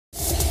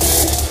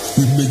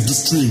make the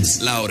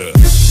strings louder.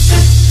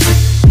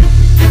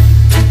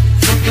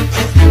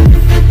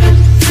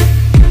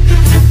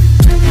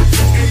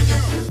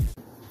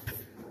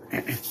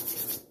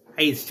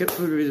 Hey, it's Chip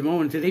Food Review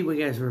Morning. Today we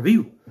got a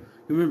review.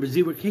 You remember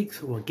zebra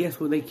cakes? Well, guess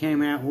what they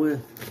came out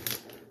with?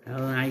 I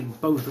like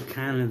both the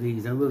kind of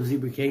these. I love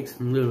zebra cakes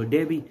from Little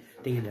Debbie.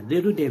 They got a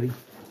Little Debbie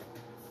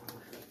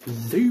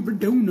zebra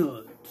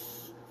donuts.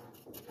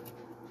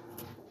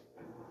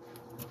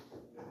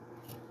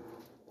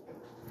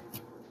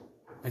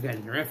 I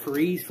got the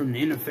referees from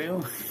the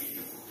NFL.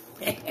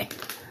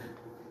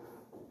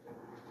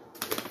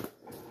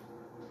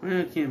 Well,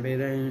 it can't be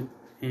that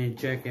any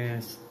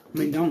jackass. I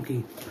mean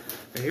donkey.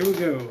 So here we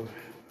go.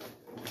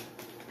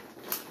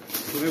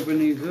 We open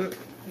these up.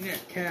 We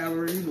got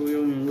calories. We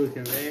don't even look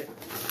at that.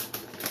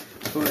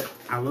 But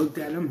I looked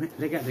at them.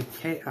 They got the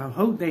cake. I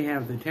hope they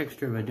have the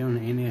texture of a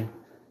donut in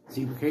a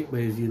zebra cake. But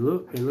as you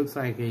look, it looks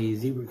like a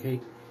zebra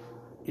cake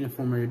in the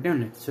form of a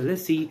donut. So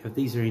let's see if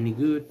these are any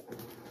good.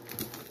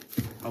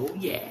 Oh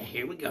yeah,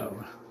 here we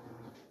go.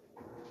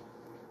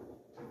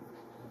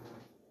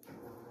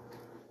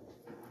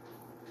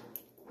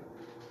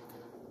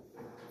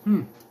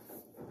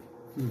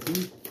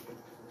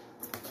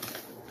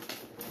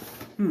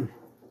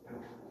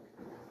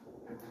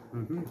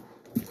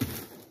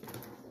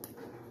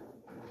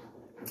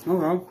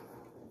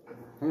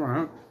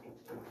 Alright.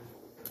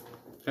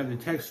 Got the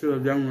texture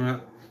of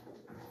donut.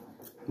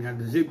 Got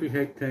the zebra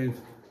cake taste.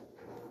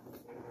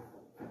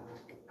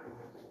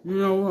 You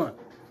know what?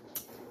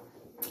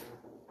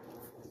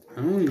 I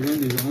only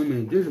run these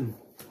limited edition,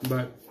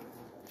 but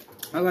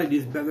I like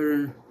these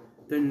better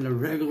than the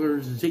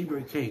regular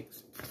zebra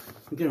cakes.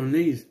 I'm getting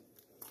these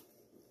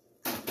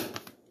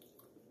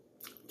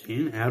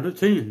 10 out of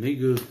 10. They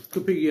good.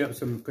 Go pick you up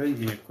some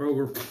things at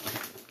Kroger.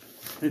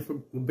 Thanks for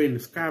being a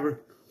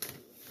subscriber.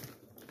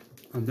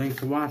 Thanks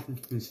for watching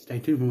and stay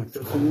tuned for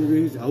the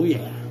reviews. Oh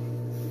yeah.